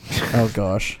 dude. Oh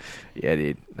gosh. Yeah,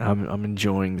 dude. I'm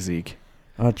enjoying Zeke.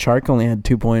 Chark only had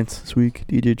 2 points this week.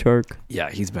 DJ Chark. Yeah,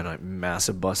 he's been a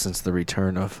massive bust since the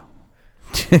return of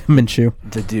Minshew.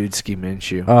 the dude Ski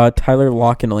Minshew. Tyler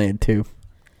Lockett only had 2.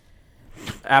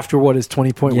 After what is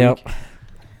 20-point Yep. week?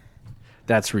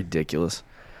 That's ridiculous.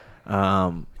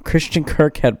 Christian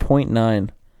Kirk had 0.9.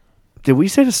 Did we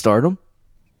say to start him?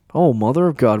 Oh, mother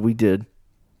of God, we did.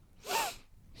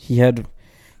 He had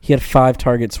 5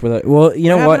 targets for that. Well, you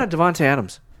know what? What happened to Devontae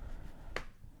Adams?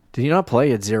 Did he not play?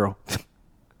 He had 0.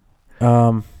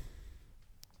 I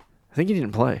think he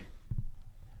didn't play.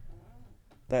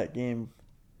 That game.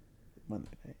 Monday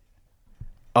night.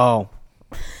 Oh,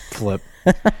 flip.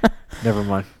 Never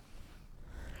mind.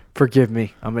 Forgive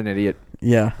me. I'm an idiot.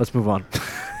 Yeah. Let's move on.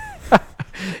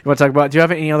 You want to talk about? Do you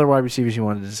have any other wide receivers you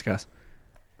wanted to discuss?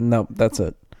 No, that's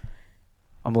it.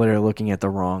 I'm literally looking at the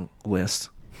wrong list.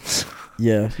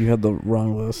 Yeah, you had the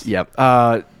wrong list. Yep.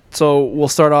 So we'll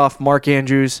start off. Mark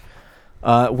Andrews,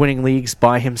 winning leagues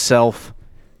by himself.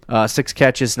 6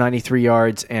 catches, 93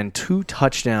 yards, and 2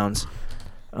 touchdowns.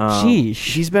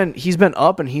 Sheesh. He's been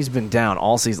up and he's been down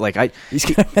all season. Like He's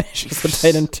gonna finish with the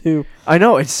tight end 2. I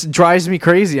know it drives me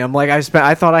crazy. I'm like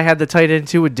I thought I had the tight end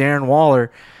 2 with Darren Waller.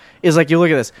 Is like you look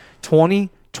at this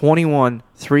 20, 21,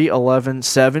 3, 11,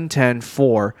 7, 10,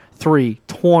 4, 3,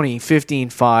 20, 15,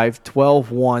 5,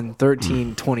 12, 1,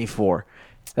 13, 24.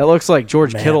 That looks like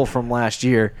George Kittle from last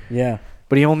year. Yeah.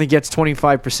 But he only gets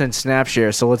 25% snap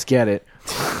share, so let's get it.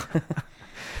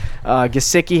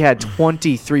 Gesicki had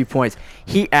 23 points.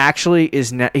 He actually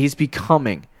is he's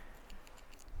becoming.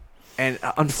 And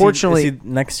unfortunately, is he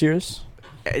next year's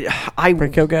I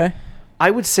Rico guy?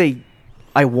 I would say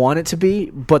I want it to be,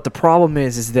 but the problem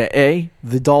is that A,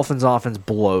 the Dolphins offense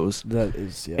blows. That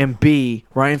is, yeah. And B,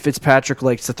 Ryan Fitzpatrick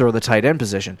likes to throw the tight end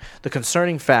position. The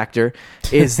concerning factor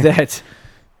is that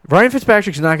Ryan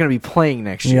Fitzpatrick's not going to be playing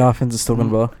next year. The offense is still going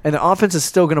to blow. And the offense is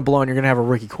still going to blow, and you're going to have a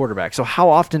rookie quarterback. So how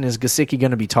often is Gesicki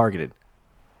going to be targeted?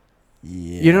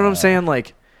 Yeah. You know what I'm saying?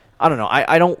 Like, I don't know.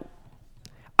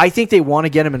 I think they want to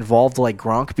get him involved like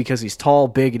Gronk because he's tall,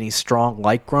 big, and he's strong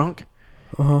like Gronk.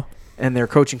 Uh-huh. And their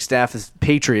coaching staff is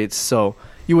Patriots, so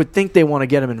you would think they want to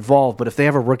get him involved, but if they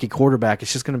have a rookie quarterback,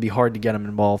 it's just going to be hard to get him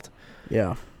involved.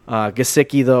 Yeah.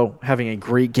 Gesicki, though, having a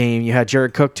great game. You had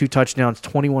Jared Cook, 2 touchdowns,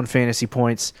 21 fantasy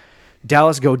points.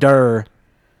 Dallas Goedert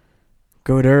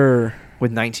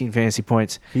with 19 fantasy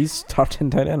points. He's top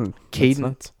 10 tight end.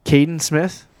 Caden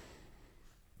Smith,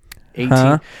 18.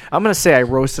 Huh? I'm going to say I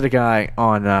roasted a guy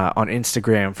on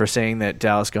Instagram for saying that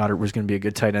Dallas Goedert was going to be a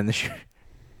good tight end this year.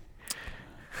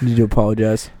 Did you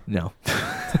apologize? No.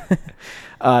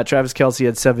 Travis Kelce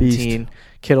had 17. Beast.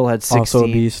 Kittle had 16. Also a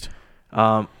beast.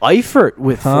 Eifert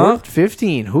with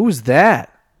 15. Who's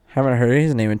that? Haven't heard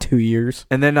his name in 2 years.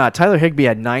 And then Tyler Higbee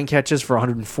had 9 catches for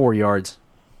 104 yards.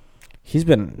 He's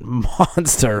been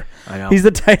monster. I know. He's the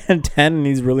tight end 10, and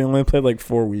he's really only played like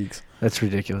 4 weeks. That's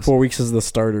ridiculous. 4 weeks as the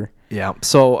starter. Yeah.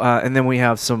 So, and then we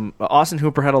have some... Austin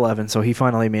Hooper had 11, so he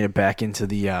finally made it back into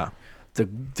the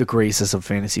graces of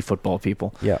fantasy football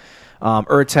people. Yeah.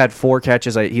 Ertz had 4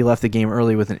 catches. He left the game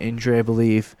early with an injury, I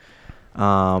believe.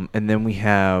 And then we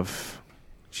have...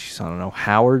 I don't know.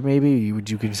 Howard, maybe? Would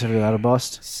you consider that a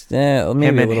bust? Yeah,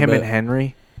 maybe a little him bit. and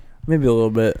Henry? Maybe a little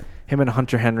bit. Him and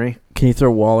Hunter Henry? Can you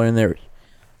throw Waller in there?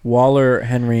 Waller,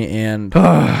 Henry, and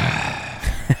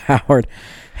Howard.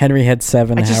 Henry had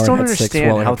 7. I just Howard don't had 6.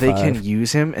 understand Waller how had they 5. can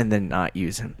use him and then not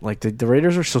use him. Like, the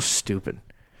Raiders are so stupid.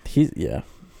 Yeah.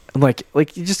 Like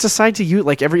you just decide to use...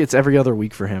 Like, it's every other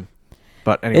week for him.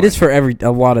 But anyway. It is for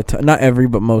a lot of not every,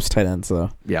 but most tight ends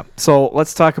though. Yeah. So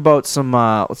let's talk about some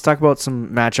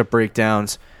matchup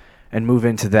breakdowns and move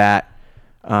into that.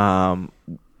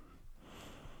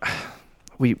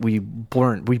 We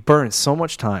burned so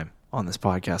much time on this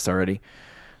podcast already,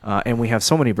 and we have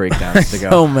so many breakdowns to go.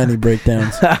 So many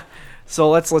breakdowns. So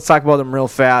let's talk about them real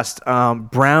fast.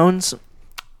 Browns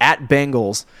at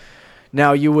Bengals.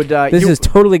 Now you would. This is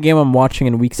totally a game I'm watching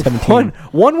in Week 17.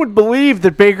 One would believe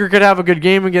that Baker could have a good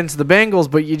game against the Bengals,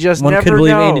 but you just never know. One could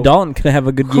believe Andy Dalton could have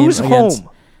a good game against home?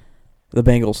 The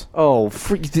Bengals. Oh,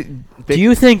 do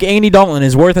you think Andy Dalton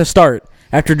is worth a start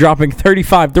after dropping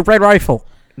 35? The Red Rifle.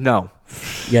 No.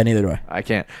 Yeah, neither do I. I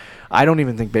can't. I don't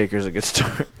even think Baker's a good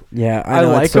start. Yeah, I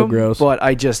know, like it's so him, gross. but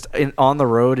I just on the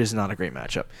road is not a great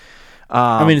matchup.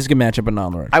 I mean, it's a good matchup, but not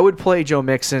on the road. I would play Joe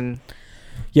Mixon.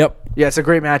 Yep. Yeah, it's a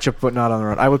great matchup, but not on the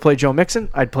road. I would play Joe Mixon.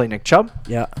 I'd play Nick Chubb.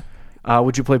 Yeah.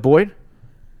 Would you play Boyd?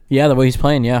 Yeah, the way he's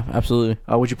playing, yeah, absolutely.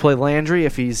 Would you play Landry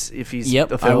if he's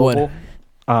yep, available?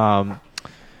 I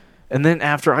would. And then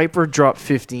after Eipler dropped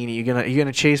 15, are you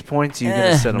gonna chase points? Are you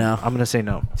gonna sit him? No. I'm gonna say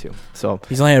no too. So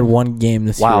he's only had one game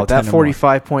this year. Wow, that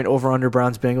 45-point over/under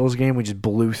Browns-Bengals game we just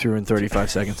blew through in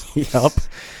 35 seconds. Yup.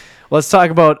 Let's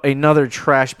talk about another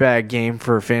trash bag game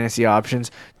for fantasy options: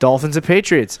 Dolphins and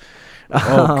Patriots.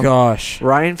 Oh gosh,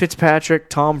 Ryan Fitzpatrick,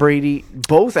 Tom Brady,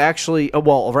 both actually.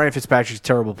 Well, Ryan Fitzpatrick's a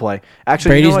terrible play.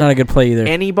 Actually, Brady's not a good play either.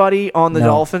 Anybody on the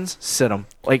Dolphins, sit them.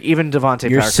 Like even Devontae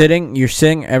Parker. You're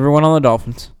sitting everyone on the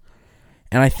Dolphins.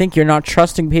 And I think you're not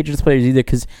trusting Patriots players either,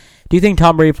 because do you think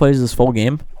Tom Brady plays this full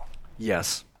game?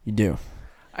 Yes. You do.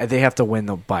 They have to win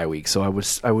the bye week, so I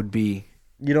would be.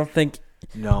 You don't think?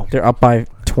 No. They're up by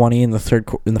 20 in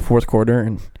the fourth quarter,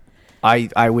 and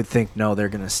I would think no. They're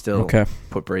gonna still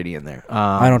put Brady in there.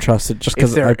 I don't trust it just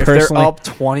because I if personally. they're up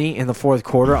 20 in the fourth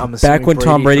quarter, I'm assuming back when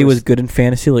Tom Brady was good in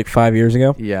fantasy, like 5 years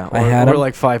ago. Yeah, I had him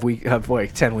like 10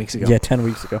 weeks ago. Yeah, 10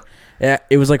 weeks ago. Yeah,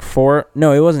 it was like 4.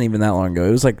 No, it wasn't even that long ago.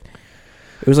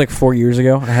 It was like 4 years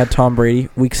ago. I had Tom Brady,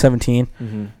 week 17.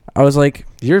 Mm-hmm. I was like...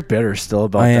 You're bitter still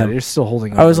about that. You're still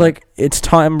holding on. I was like, it's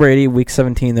Tom Brady, week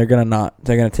 17. They're going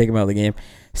to take him out of the game.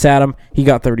 Sat him. He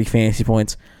got 30 fantasy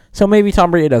points. So maybe Tom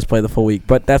Brady does play the full week,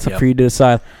 but that's up for you to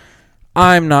decide.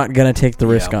 I'm not going to take the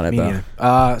risk on it, though.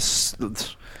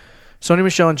 Sony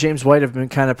Michel and James White have been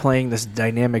kind of playing this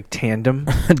dynamic tandem.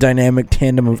 Dynamic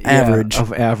tandem of average.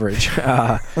 Of average.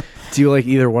 Do you like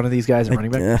either one of these guys at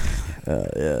running back?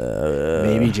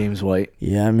 Maybe James White.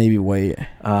 Yeah, maybe White.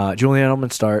 Julian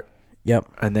Edelman start. Yep.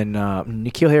 And then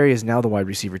N'Keal Harry is now the wide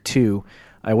receiver 2.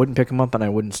 I wouldn't pick him up and I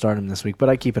wouldn't start him this week, but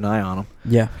I keep an eye on him.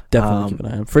 Yeah, definitely keep an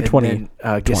eye on him. For 20. Then,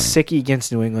 Gesicki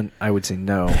against New England, I would say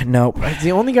no. Nope.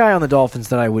 The only guy on the Dolphins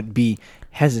that I would be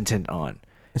hesitant on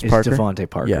is Devontae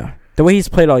Parker. Yeah. The way he's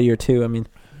played all year, too. I mean,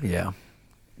 yeah.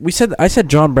 I said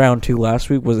John Brown, too, last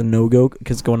week was a no-go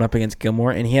because going up against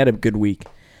Gilmore, and he had a good week.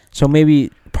 So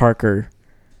maybe Parker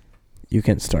you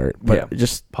can start, but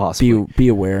just possibly be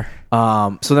aware.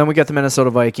 So then we got the Minnesota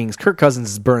Vikings. Kirk Cousins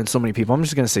has burned so many people. I'm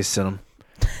just going to say sit him.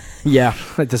 Yeah.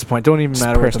 At this point. Don't even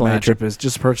matter what the matchup is.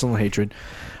 Just personal hatred.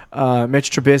 Mitch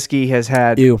Trubisky has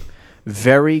had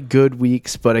very good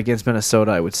weeks, but against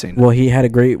Minnesota, I would say no. Well, he had a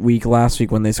great week last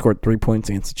week when they scored 3 points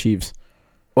against the Chiefs.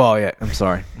 Well, yeah. I'm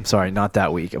sorry. Not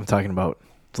that week. I'm talking about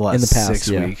the last 6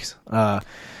 weeks.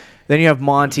 Then you have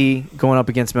Monty going up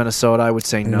against Minnesota. I would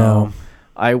say no.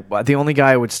 The only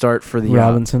guy I would start for the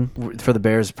Robinson for the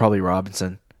Bears is probably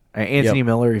Robinson. Anthony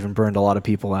Miller even burned a lot of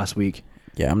people last week.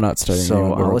 Yeah, I'm not starting.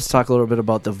 So let's talk a little bit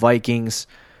about the Vikings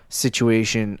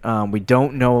situation. We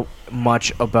don't know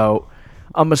much about.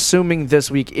 I'm assuming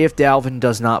this week if Dalvin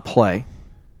does not play,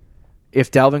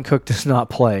 if Dalvin Cook does not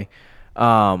play,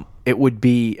 it would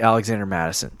be Alexander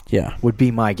Mattison. Yeah, would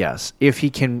be my guess if he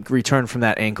can return from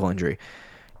that ankle injury.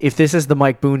 If this is the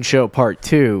Mike Boone show part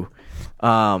 2.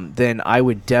 Then I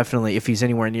would definitely, if he's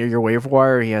anywhere near your waiver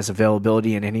wire, he has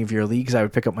availability in any of your leagues, I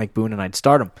would pick up Mike Boone and I'd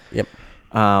start him. Yep.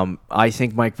 I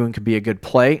think Mike Boone could be a good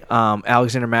play.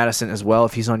 Alexander Mattison as well.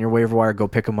 If he's on your waiver wire, go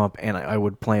pick him up, and I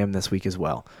would play him this week as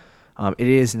well. It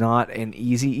is not an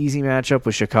easy matchup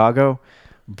with Chicago,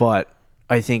 but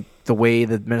I think the way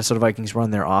the Minnesota Vikings run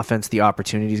their offense, the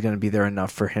opportunity is going to be there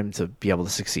enough for him to be able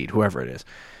to succeed, whoever it is.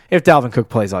 If Dalvin Cook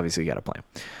plays, obviously you got to play him.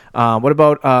 What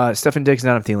about Stefon Diggs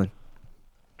and Adam Thielen?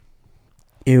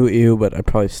 Ew, but I'd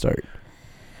probably start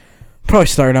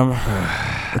him.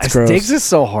 It's gross. Diggs is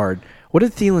so hard. What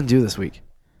did Thielen do this week?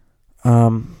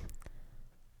 Oh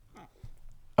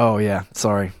yeah,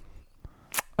 sorry.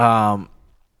 Would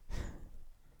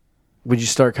you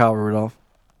start Kyle Rudolph?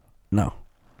 No.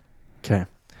 Okay.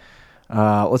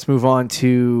 Let's move on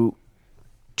to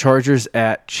Chargers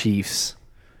at Chiefs.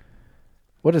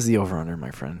 What is the over-under, my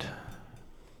friend?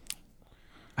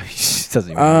 It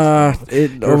doesn't even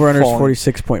over-under is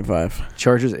 46.5.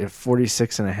 Chargers at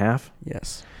 46.5.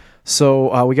 Yes.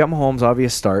 So we got Mahomes,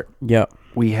 obvious start. Yep.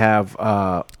 We have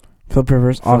Philip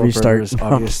Rivers, obvious start.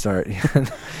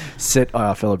 Sit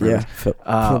Philip Rivers. Yeah,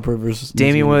 Philip Rivers.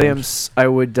 Damian Williams, I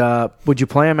would you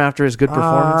play him after his good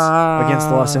performance against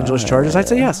the Los Angeles Chargers? I'd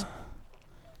say yes.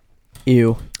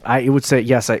 Ew. I would say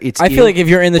yes. I feel like if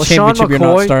you're in the championship, you're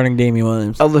not starting Damian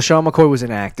Williams. LaShawn McCoy was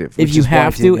inactive. If you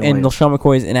have to, and LaShawn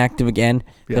McCoy is inactive again,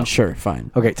 then sure,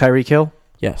 fine. Okay, Tyreek Hill?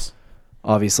 Yes.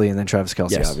 Obviously, and then Travis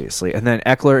Kelce, obviously. And then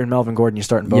Eckler and Melvin Gordon, you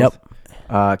starting both?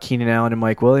 Yep. Keenan Allen and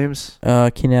Mike Williams?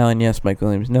 Keenan Allen, yes. Mike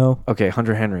Williams, no. Okay,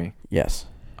 Hunter Henry? Yes.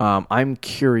 I'm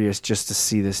curious just to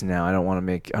see this now. I don't want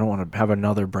to have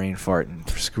another brain fart and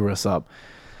screw us up.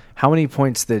 How many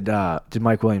points did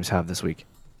Mike Williams have this week?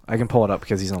 I can pull it up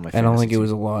because he's on my fantasy I don't think team. It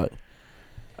was a lot.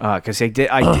 Because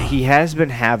he has been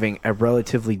having a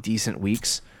relatively decent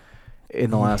weeks in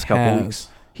the last couple weeks.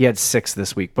 He had 6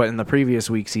 this week, but in the previous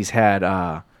weeks he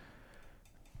had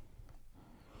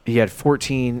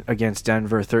 14 against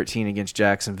Denver, 13 against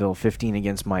Jacksonville, 15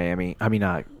 against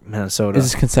Minnesota.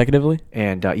 Is this consecutively?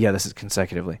 And this is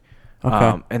consecutively.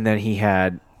 Okay. And then he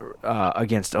had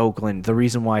against Oakland. The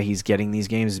reason why he's getting these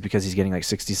games is because he's getting like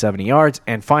 60, 70 yards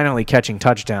and finally catching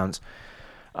touchdowns.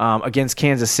 Against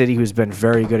Kansas City, who's been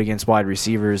very good against wide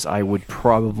receivers, I would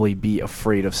probably be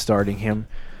afraid of starting him.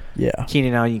 Yeah.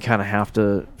 Keenan Allen, you kind of have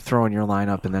to throw in your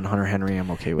lineup, and then Hunter Henry,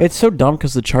 I'm okay with. It's so dumb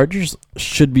because the Chargers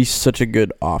should be such a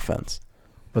good offense,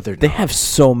 but they have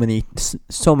so many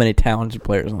talented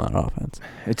players on that offense.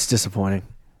 It's disappointing.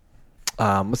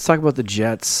 Let's talk about the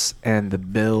Jets and the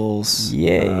Bills.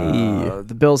 Yay!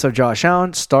 The Bills have Josh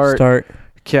Allen start.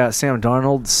 Yeah, Sam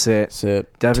Darnold sit.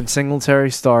 Devin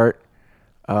Singletary start.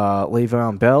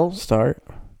 Le'Veon Bell start.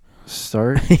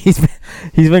 He's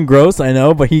been gross, I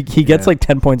know, but he gets like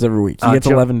 10 points every week. He gets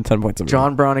 11 to 10 points every week.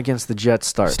 John Brown against the Jets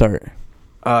start.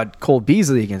 Cole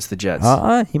Beasley against the Jets.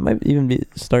 He might even be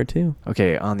start too.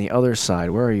 Okay, on the other side,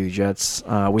 where are you, Jets?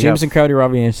 Jameson Crowder,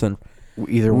 Robbie Anderson.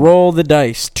 Either roll the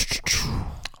dice.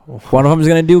 One of them is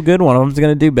going to do good. One of them is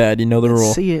going to do bad. You know the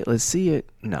rule. Let's see it.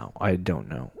 No, I don't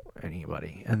know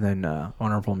anybody. And then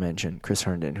honorable mention, Chris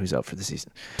Herndon, who's out for the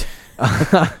season.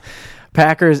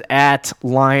 Packers at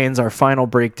Lions, our final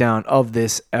breakdown of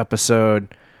this episode.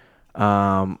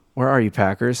 Where are you,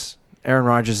 Packers? Aaron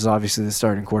Rodgers is obviously the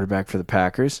starting quarterback for the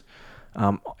Packers.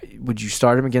 Would you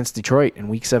start him against Detroit in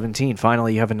Week 17?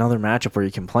 Finally, you have another matchup where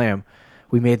you can play him.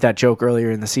 We made that joke earlier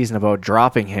in the season about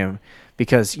dropping him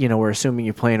because, we're assuming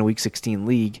you play in a Week 16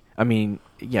 league.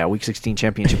 Week 16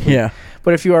 championship league. Yeah.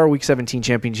 But if you are a Week 17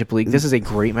 championship league, this is a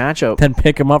great matchup. Then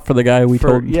pick him up for the guy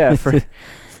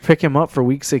pick him up for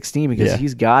Week 16 because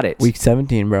he's got it. Week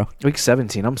 17, bro. Week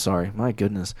 17, I'm sorry. My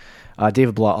goodness.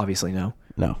 David Blah, obviously, no.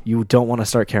 No. You don't want to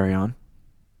start Carry On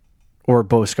or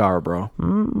Bo Scarborough.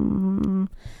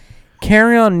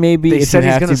 Carry On, maybe. They said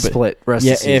he's going to split rest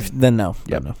of the season. Then no.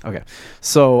 Yep. No. Okay.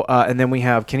 So, and then we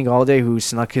have Kenny Golladay, who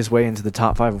snuck his way into the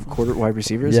top 5 of quarter wide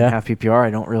receivers in half PPR. I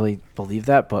don't really believe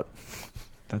that, but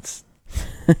that's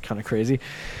kind of crazy.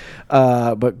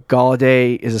 But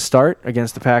Golladay is a start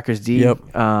against the Packers D.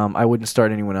 Yep. I wouldn't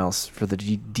start anyone else for the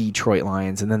Detroit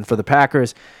Lions. And then for the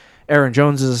Packers, Aaron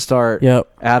Jones is a start. Yep.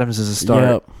 Adams is a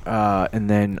start. Yep. And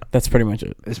then that's pretty much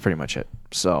it. It's pretty much it.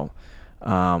 So,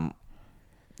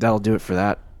 that'll do it for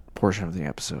that portion of the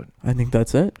episode. I think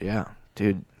that's it. Yeah.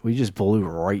 Dude, we just blew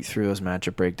right through those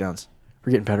matchup breakdowns.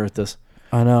 We're getting better at this.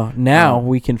 I know. Now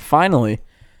we can finally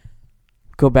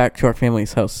go back to our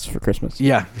family's house for Christmas.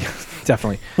 Yeah,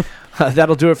 definitely.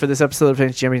 That'll do it for this episode of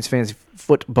Fantasy Champions Fantasy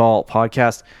Football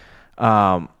Podcast.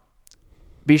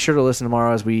 Be sure to listen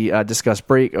tomorrow as we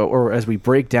as we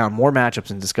break down more matchups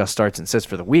and discuss starts and sits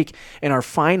for the week in our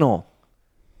final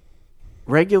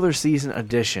regular season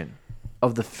edition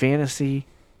of the Fantasy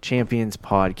Champions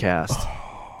Podcast.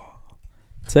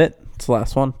 That's it. It's the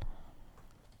last one.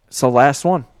 It's the last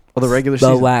one of the regular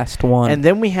season. The last one. And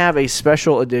then we have a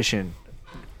special edition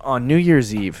on New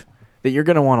Year's Eve that you're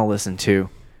going to want to listen to.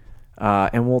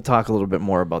 And we'll talk a little bit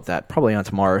more about that probably on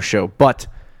tomorrow's show. But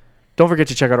don't forget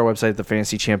to check out our website,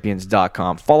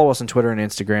 thefantasychampions.com. Follow us on Twitter and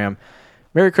Instagram.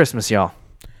 Merry Christmas, y'all.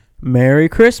 Merry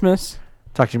Christmas.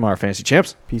 Talk to you tomorrow, Fantasy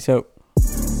Champs. Peace out.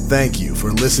 Thank you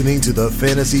for listening to the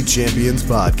Fantasy Champions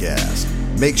Podcast.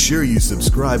 Make sure you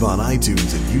subscribe on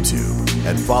iTunes and YouTube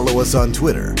and follow us on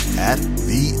Twitter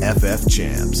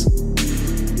 @TheFFChamps.